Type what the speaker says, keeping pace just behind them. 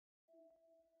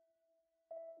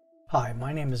Hi,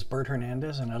 my name is Bert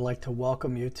Hernandez and I'd like to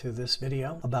welcome you to this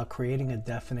video about creating a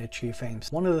definite chief aim.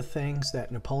 One of the things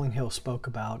that Napoleon Hill spoke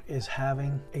about is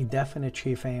having a definite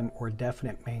chief aim or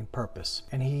definite main purpose.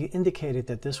 And he indicated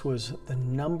that this was the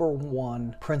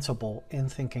 #1 principle in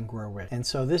Think and Grow Rich. And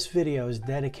so this video is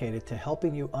dedicated to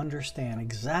helping you understand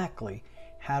exactly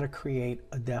how to create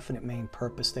a definite main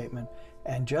purpose statement,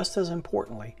 and just as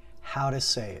importantly, how to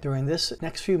say it. During this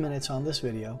next few minutes on this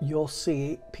video, you'll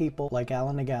see people like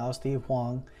Alan Nagao, Steve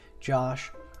Huang,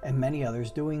 Josh, and many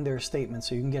others doing their statements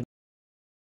so you can get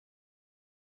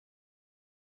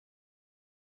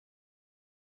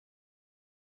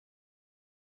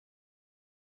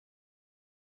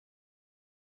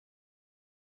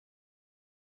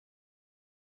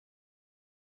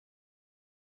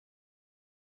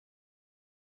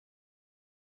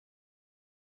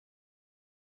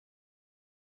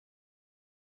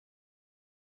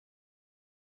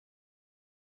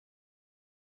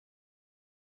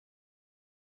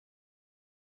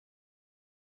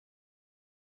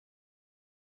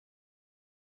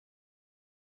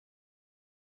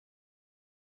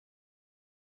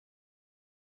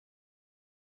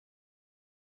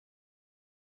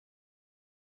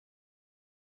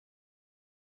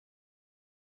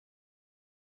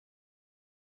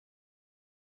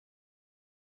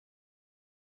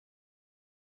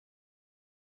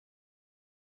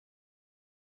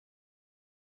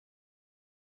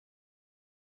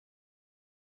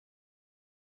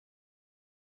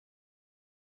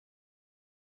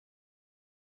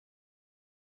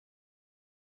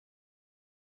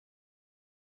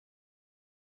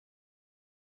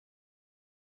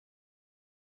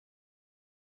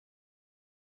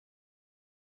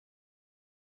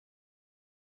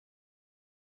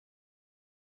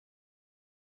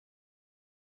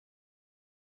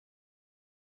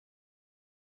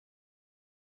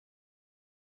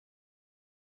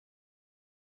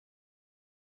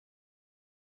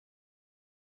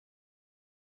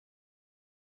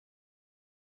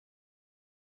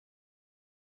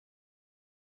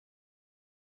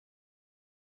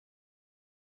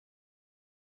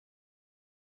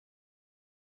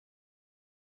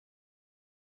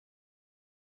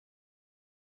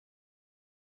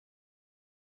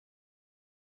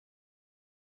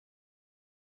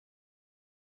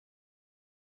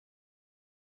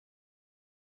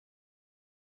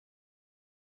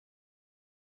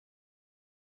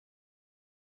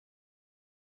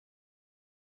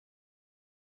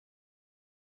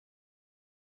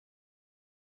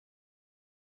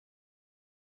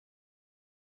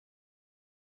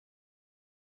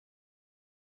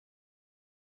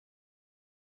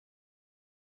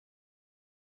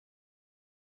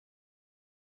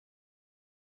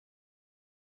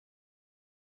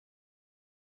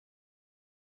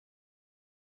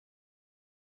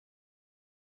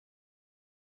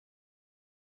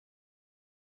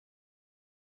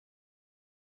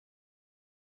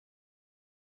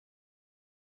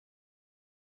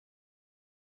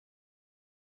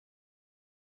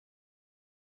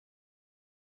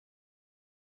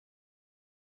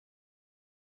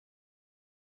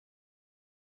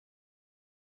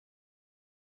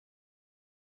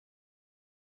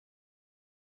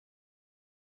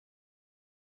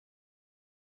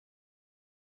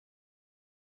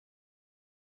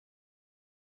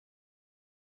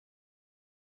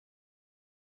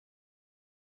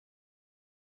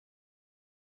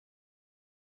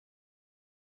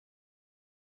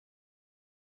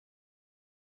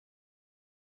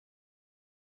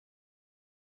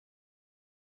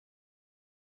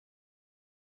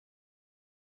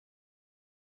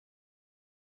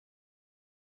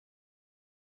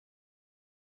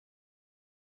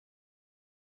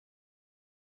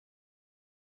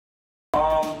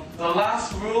the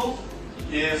last rule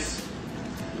is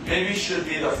maybe should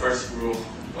be the first rule,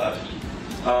 but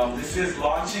this is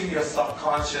launching your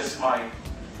subconscious mind.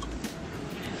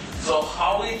 So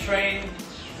how we train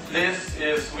this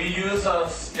is we use a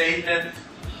statement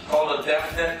called a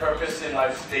definite purpose in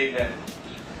life statement.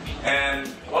 And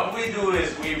what we do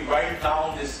is we write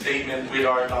down this statement with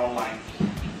our downline.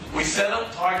 We set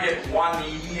up target 1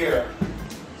 year.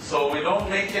 So we don't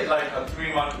make it like a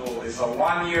 3-month goal, it's a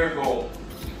 1-year goal.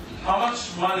 How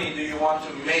much money do you want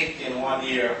to make in 1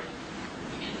 year?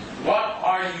 What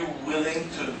are you willing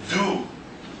to do?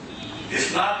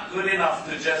 It's not good enough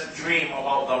to just dream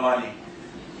about the money.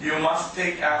 You must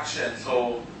take action.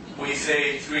 So we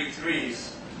say 3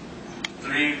 threes,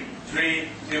 3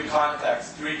 new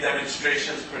contacts, 3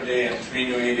 demonstrations per day, and 3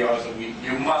 new 80 hours a week.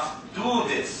 You must do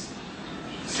this.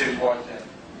 It's important.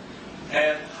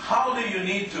 And how do you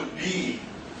need to be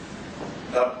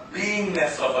the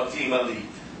beingness of a team elite?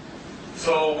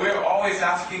 So we're always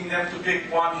asking them to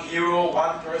pick one hero,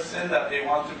 one person that they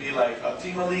want to be like a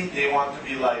team elite. They want to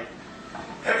be like,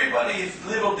 everybody is a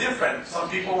little different. Some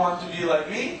people want to be like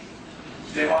me.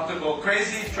 They want to go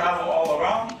crazy, travel all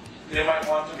around. They might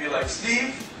want to be like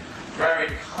Steve, very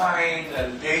kind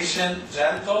and patient,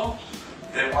 gentle.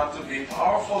 They want to be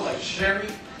powerful like Sherry.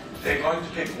 They're going to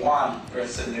pick one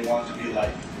person they want to be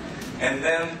like. And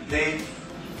then they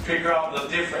figure out the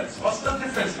difference. What's the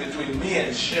difference between me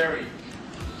and Sherry?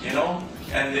 You know?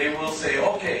 And they will say,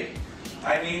 okay,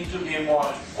 I need to be more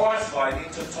forceful. I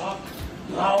need to talk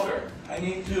louder. I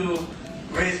need to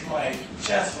raise my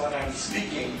chest when I'm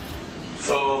speaking.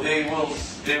 So they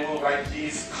will write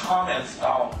these comments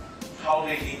down, how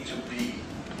they need to be.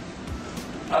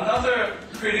 Another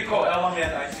critical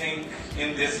element, I think,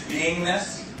 in this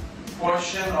beingness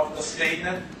portion of the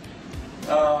statement,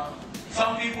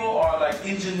 some people are like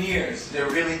engineers, they're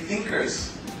really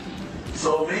thinkers.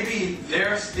 So maybe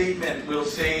their statement will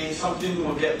say something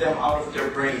will get them out of their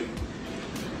brain.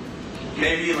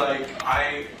 Maybe like,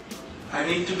 I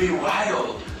need to be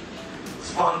wild,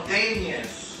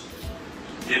 spontaneous,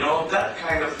 you know, that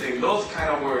kind of thing, those kind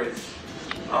of words.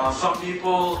 Some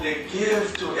people, they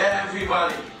give to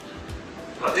everybody,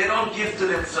 but they don't give to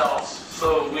themselves.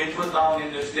 So we put down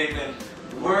in the statement,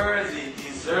 worthy,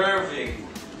 deserving.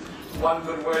 One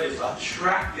good word is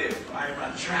attractive.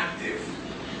 I'm attractive.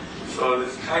 So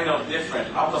it's kind of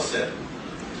different, opposite.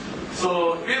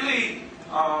 So really,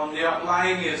 the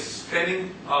outline is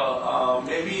spending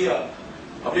maybe a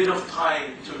bit of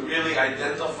time to really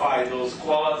identify those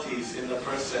qualities in the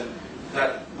person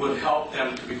that would help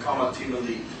them to become a team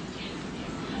elite.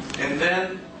 And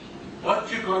then,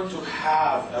 what you're going to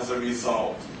have as a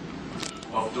result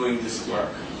of doing this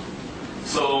work.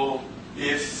 So,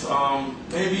 it's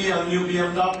maybe a new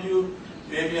BMW,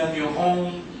 maybe a new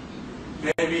home,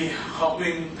 maybe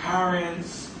helping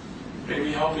parents,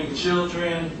 maybe helping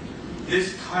children,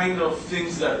 this kind of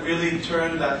things that really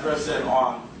turn that person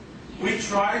on. We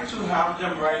try to have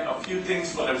them write a few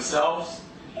things for themselves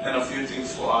and a few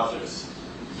things for others.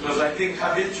 Because I think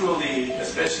habitually,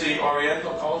 especially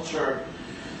Oriental culture,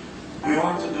 we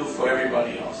want to do for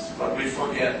everybody else, but we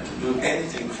forget to do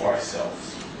anything for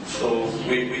ourselves. So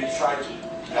we try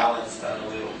to balance that a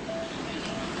little.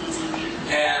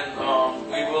 And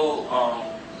we will,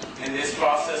 in this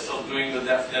process of doing the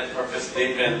definite purpose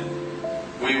statement,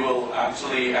 we will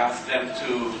actually ask them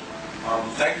to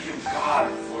thank you,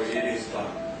 God, for it is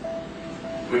done.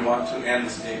 We want to end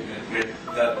the statement with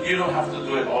that you don't have to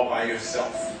do it all by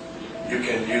yourself. You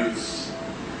can use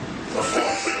the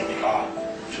force of God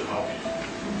to help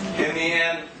you. In the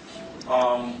end,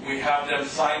 we have them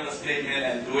sign the statement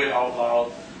and do it out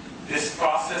loud. This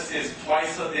process is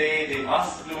twice a day. They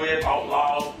must do it out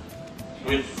loud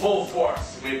with full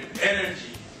force, with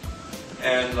energy.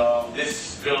 And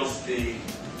this builds the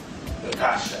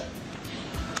passion.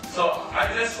 So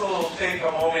I just will take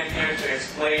a moment here to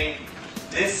explain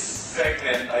this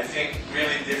segment. I think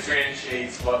really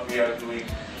differentiates what we are doing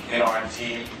in our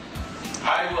team.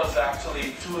 I was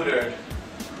actually tutored,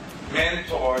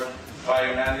 mentored by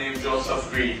a man named Joseph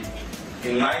Green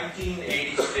in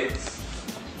 1986.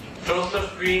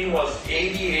 Joseph Green was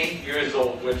 88 years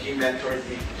old when he mentored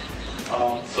me.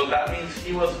 So that means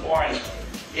he was born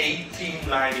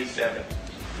 1897.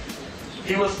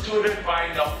 He was tutored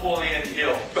by Napoleon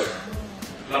Hill.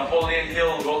 Napoleon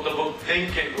Hill wrote the book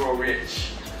Think and Grow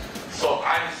Rich. So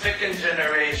I'm second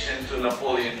generation to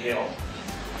Napoleon Hill.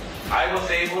 I was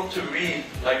able to read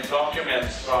like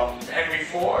documents from Henry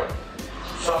Ford.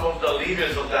 Some of the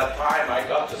leaders of that time, I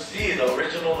got to see the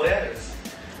original letters.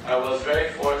 I was very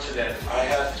fortunate. I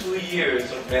had 2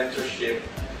 years of mentorship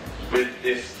with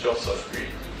this Joseph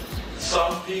Green.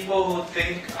 Some people who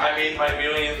think I made my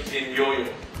millions in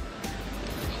yo-yo.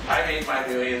 I made my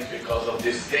millions because of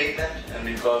this statement and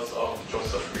because of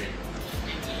Joseph Green.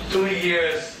 2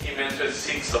 years he mentored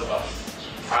 6 of us.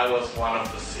 I was one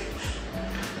of the 6.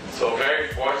 So very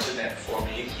fortunate for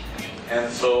me.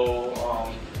 And so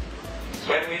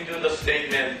when we do the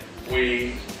statement,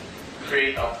 we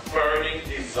create a burning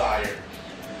desire.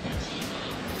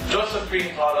 Joseph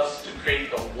Green taught us to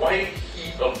create a white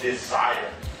heat of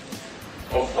desire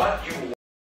of what you want.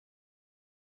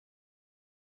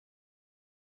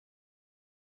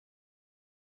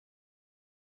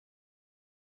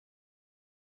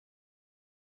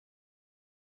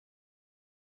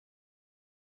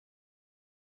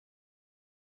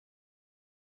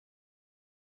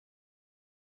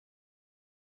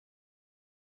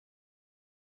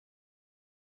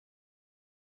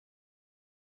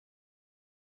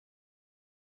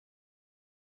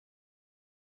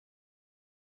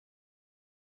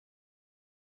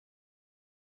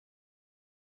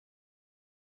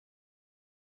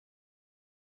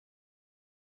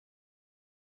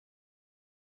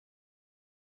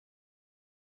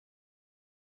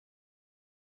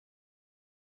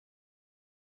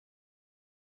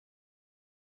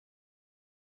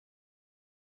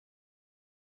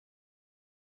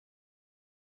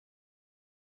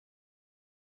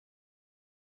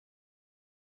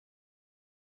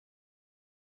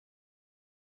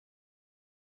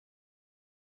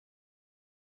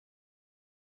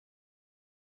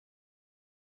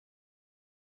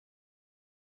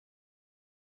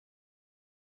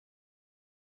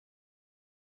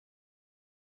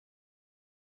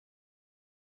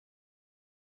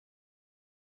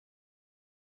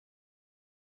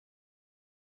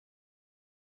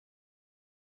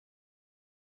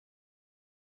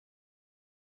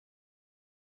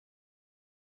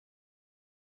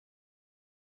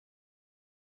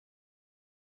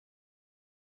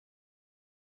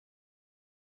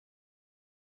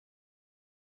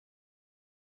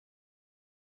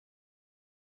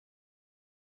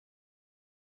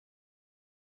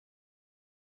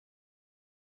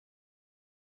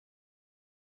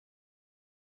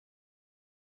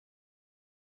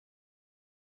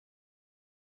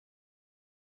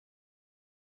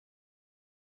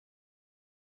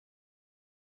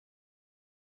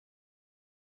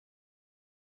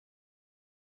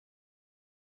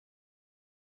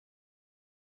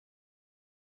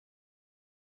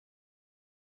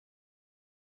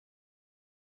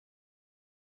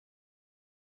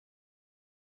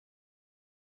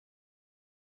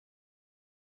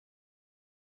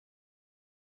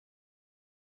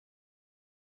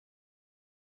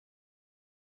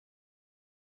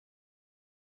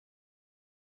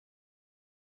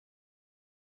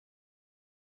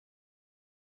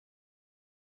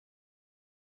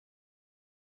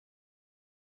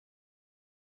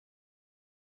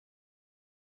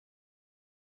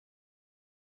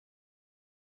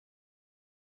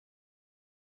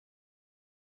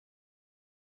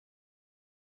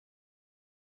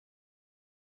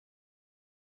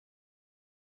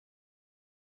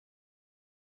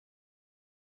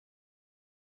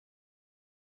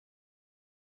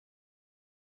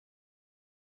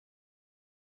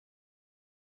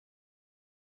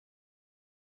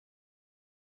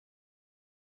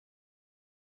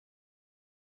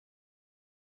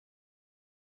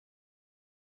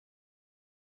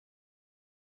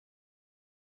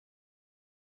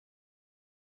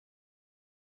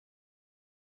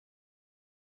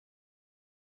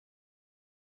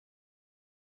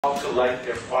 light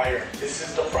their fire. This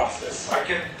is the process. I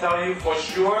can tell you for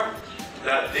sure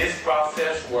that this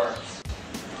process works.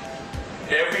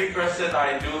 Every person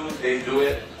I do, they do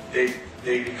it, they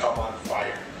become on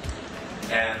fire.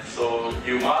 And so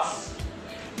you must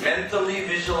mentally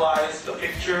visualize the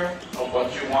picture of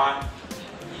what you want.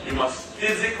 You must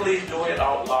physically do it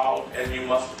out loud, and you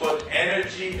must put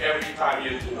energy every time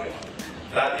you do it.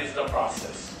 That is the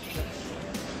process.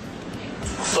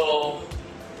 So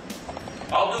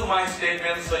I'll do my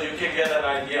statement so you can get an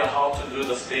idea how to do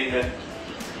the statement.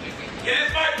 It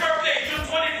is my birthday, June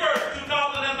 21st,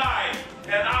 2009,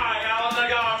 and I, Alan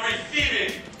Nagar, am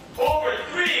receiving over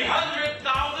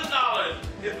 $300,000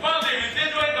 in monthly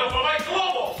residual for my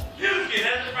global Houston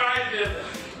enterprise business.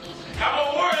 I'm a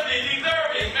worthy,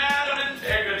 deserving man of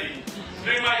integrity.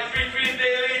 Doing my 3 trees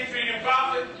daily, 3 new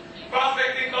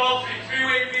prospecting calls, 3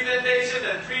 three-way presentations,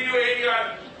 and 3 new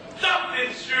ADRs, just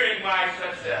ensuring my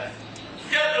success.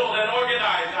 Scheduled and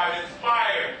organized, I've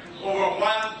inspired over 1,000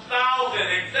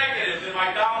 executives in my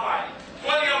downline.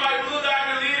 20 of my Blue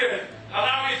Diamond leaders are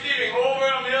now receiving over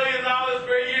 $1 million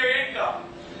per year income.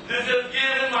 This has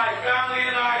given my family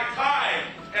and I time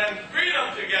and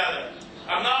freedom together.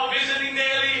 I'm now visioning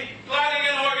daily, planning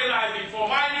and organizing for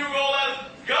my new role as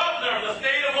governor of the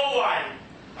state of Hawaii.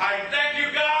 I thank you,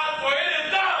 God, for it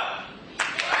is done.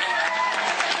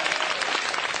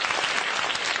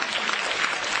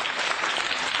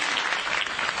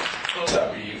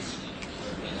 That we use.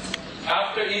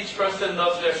 After each person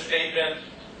does their statement,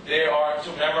 they are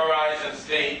to memorize and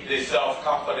state the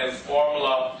self-confidence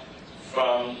formula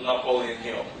from Napoleon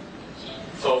Hill.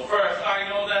 So first, I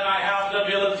know that I have the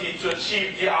ability to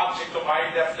achieve the object of my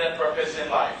definite purpose in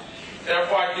life.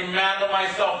 Therefore, I demand of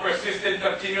myself persistent,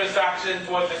 continuous action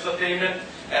towards this attainment,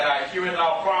 and I herewith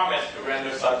now promise to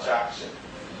render such action.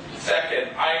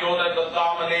 Second, I know that the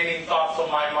dominating thoughts of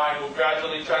my mind will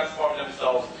gradually transform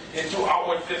themselves into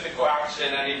outward physical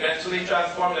action and eventually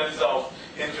transform themselves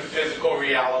into physical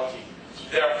reality.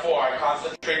 Therefore, I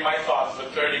concentrate my thoughts for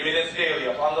 30 minutes daily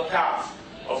upon the task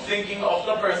of thinking of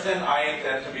the person I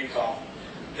intend to become,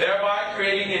 thereby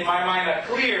creating in my mind a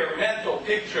clear mental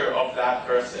picture of that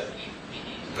person.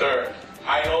 Third,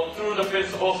 I know through the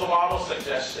principles of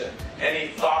auto-suggestion, any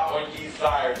thought or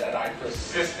desire that I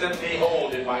persistently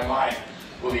hold in my mind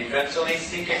will eventually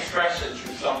seek expression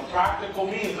through some practical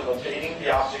means of obtaining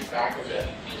the object back of it.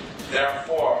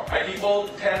 Therefore, I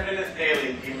devote 10 minutes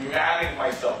daily demanding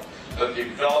myself the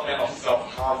development of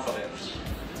self-confidence.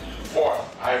 Fourth,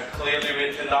 I have clearly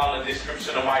written down the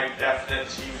description of my definite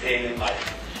chief aim in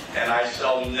life, and I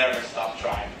shall never stop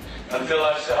trying until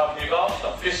I shall have developed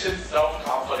sufficient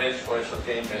self-confidence for its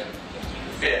attainment.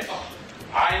 Fifth,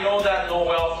 I know that no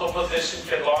wealth or position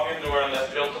can long endure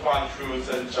unless built upon truth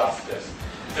and justice.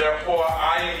 Therefore,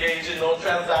 I engage in no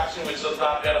transaction which does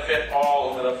not benefit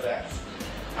all whom it affects.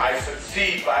 I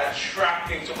succeed by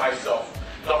attracting to myself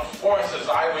the forces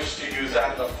I wish to use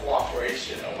and the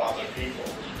cooperation of other people.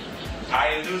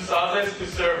 I induce others to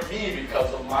serve me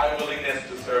because of my willingness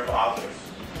to serve others.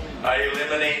 I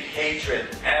eliminate hatred,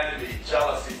 envy,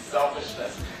 jealousy,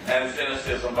 selfishness, and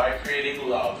cynicism by creating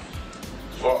love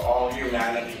for all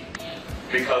humanity,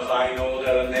 because I know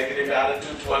that a negative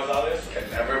attitude towards others can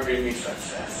never bring me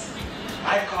success.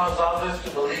 I cause others to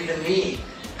believe in me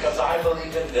because I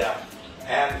believe in them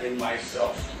and in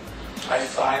myself. I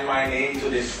sign my name to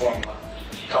this formula,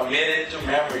 commit it to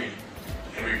memory,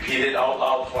 and repeat it out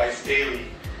loud twice daily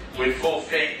with full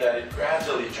faith that it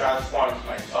gradually transforms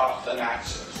my thoughts and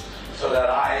actions so that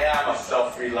I am a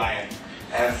self-reliant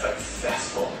and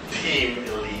successful team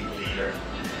elite leader.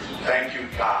 Thank you,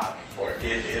 God, for it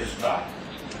is done.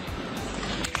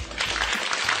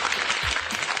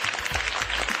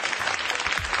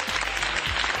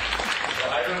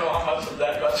 I don't know how much of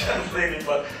that got translated,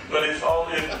 but it's all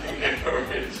in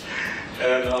English.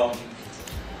 And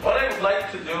what I would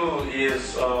like to do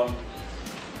is, I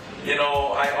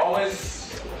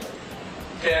always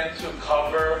tend to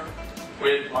cover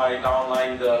with my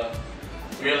downline the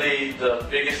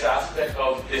biggest aspect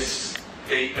of this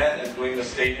statement and doing the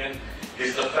statement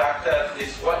is the fact that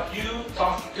it's what you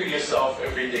talk to yourself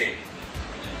every day.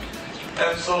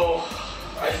 And so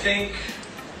I think,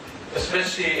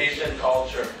 especially Asian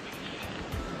culture,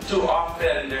 too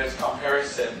often there's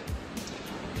comparison.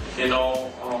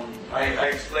 I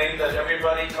explained that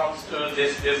everybody comes to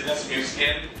this business, Nu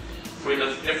Skin, with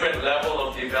a different level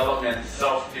of development,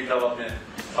 self-development.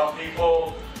 Some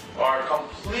people are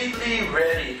completely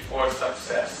ready for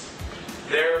success.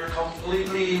 Their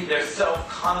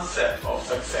self-concept of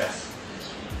success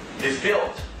is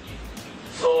built.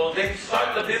 So they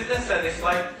start the business and it's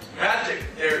like magic.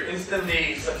 They're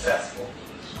instantly successful.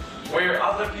 Where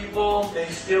other people, they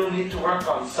still need to work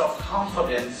on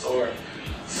self-confidence or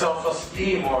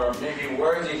self-esteem or maybe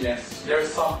worthiness.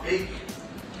 There's some big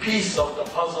piece of the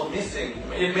puzzle missing.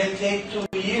 It may take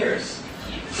 2 years.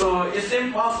 So it's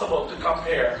impossible to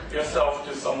compare yourself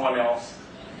to someone else.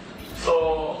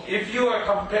 So if you are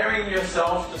comparing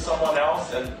yourself to someone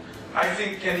else, and I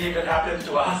think can even happen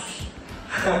to us,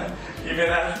 even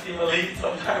as Team Elite,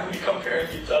 sometimes we compare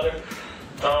each other.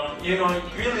 You know,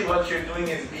 really what you're doing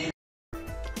is being.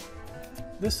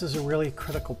 This is a really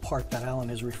critical part that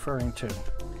Alan is referring to,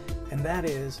 and that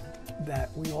is that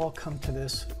we all come to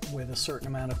this with a certain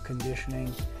amount of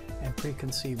conditioning and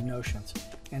preconceived notions.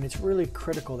 And it's really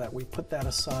critical that we put that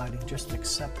aside and just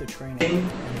accept the training.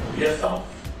 Yourself.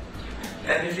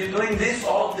 And if you're doing this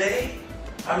all day,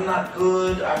 I'm not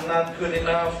good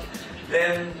enough,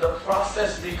 then the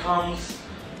process becomes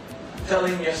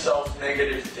telling yourself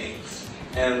negative things.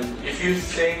 And if you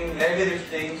say negative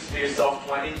things to yourself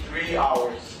 23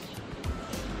 hours,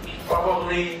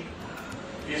 probably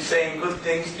you're saying good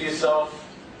things to yourself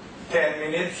 10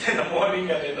 minutes in the morning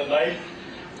and in the night,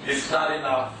 it's not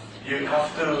enough. You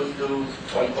have to do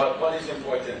what is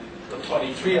important, the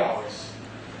 23 hours.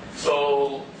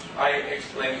 So I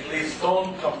explain, please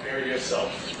don't compare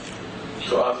yourself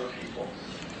to other people.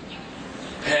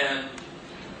 And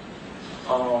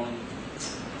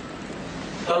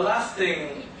the last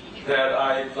thing that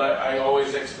I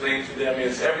always explain to them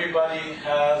is everybody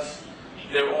has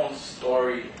their own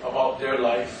story about their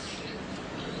life.